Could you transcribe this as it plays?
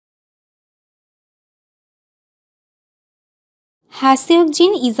Ha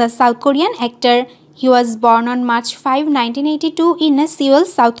Seok-jin is a South Korean actor. He was born on March 5, 1982 in Seoul,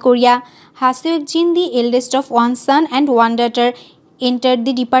 South Korea. Ha Seok-jin, the eldest of one son and one daughter, entered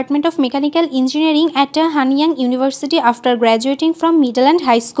the Department of Mechanical Engineering at Hanyang University after graduating from middle and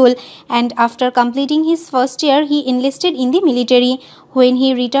high school, and after completing his first year, he enlisted in the military. When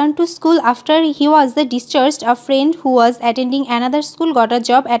he returned to school after he was discharged, a friend who was attending another school got a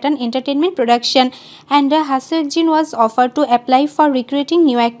job at an entertainment production, and Ha Seok-jin was offered to apply for recruiting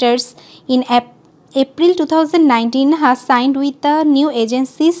new actors. In April 2019, Ha signed with the new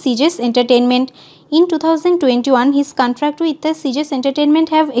agency C-JeS Entertainment. In 2021, his contract with the C-JeS Entertainment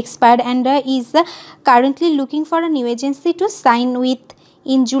have expired and is currently looking for a new agency to sign with.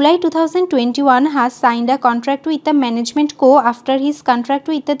 In July 2021, Ha signed a contract with the Management Koo after his contract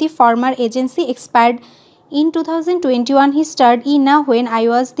with the former agency expired. In 2021, he starred in When I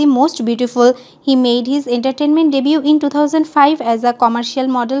Was the Most Beautiful. He made his entertainment debut in 2005 as a commercial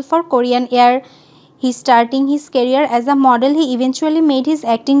model for Korean Air. He starting his career as a model, he eventually made his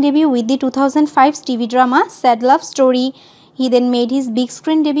acting debut with the 2005 TV drama Sad Love Story. He then made his big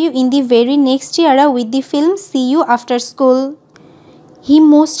screen debut in the very next year with the film See You After School. He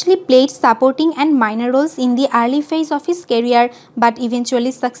mostly played supporting and minor roles in the early phase of his career, but eventually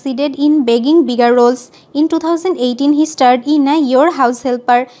succeeded in bagging bigger roles. In 2018, he starred in Your House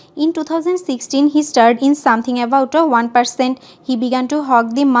Helper. In 2016, he starred in Something About a 1%. He began to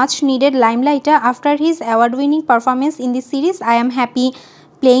hog the much-needed limelight after his award-winning performance in the series I Am Happy.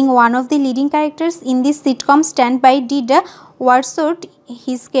 Playing one of the leading characters in the sitcom Stand By did overshadow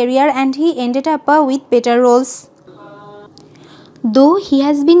his career, and he ended up with better roles. Though he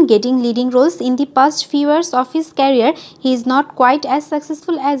has been getting leading roles in the past few years of his career, he is not quite as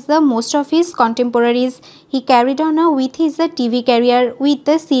successful as most of his contemporaries. He carried on with his TV career with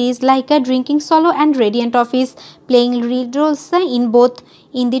series like Drinking Solo and Radiant Office, playing lead roles in both.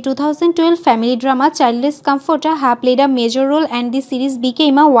 In the 2012 family drama Childless Comfort, Ha played a major role, and the series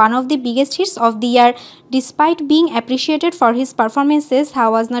became one of the biggest hits of the year. Despite being appreciated for his performances, Ha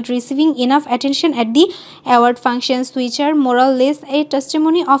was not receiving enough attention at the award functions, which are more or less a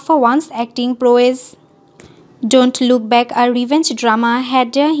testimony of one's acting prowess. Don't Look Back, a revenge drama,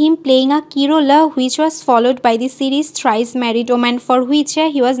 had him playing a key role, which was followed by the series Thrice Married Woman, for which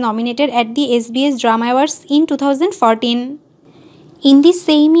he was nominated at the SBS Drama Awards in 2014. In the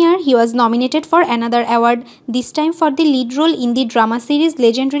same year, he was nominated for another award, this time for the lead role in the drama series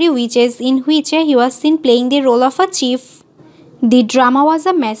Legendary Witches, in which he was seen playing the role of a chief. The drama was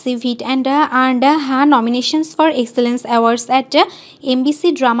a massive hit and earned Ha nominations for Excellence Awards at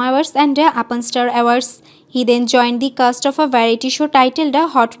MBC Drama Awards and Upon Star Awards. He then joined the cast of a variety show titled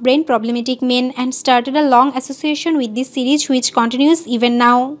Hot Brain Problematic Men and started a long association with this series, which continues even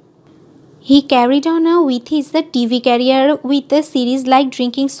now. He carried on with his TV career with series like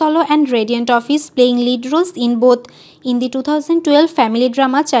Drinking Solo and Radiant Office, playing lead roles in both. In the 2012 family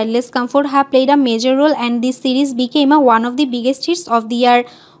drama Childless Comfort, Ha played a major role, and this series became one of the biggest hits of the year.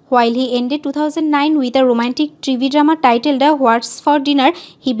 While he ended 2009 with a romantic TV drama titled What's for Dinner,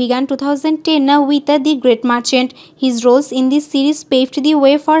 he began 2010 with The Great Merchant. His roles in this series paved the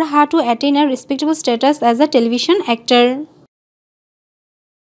way for Ha to attain a respectable status as a television actor.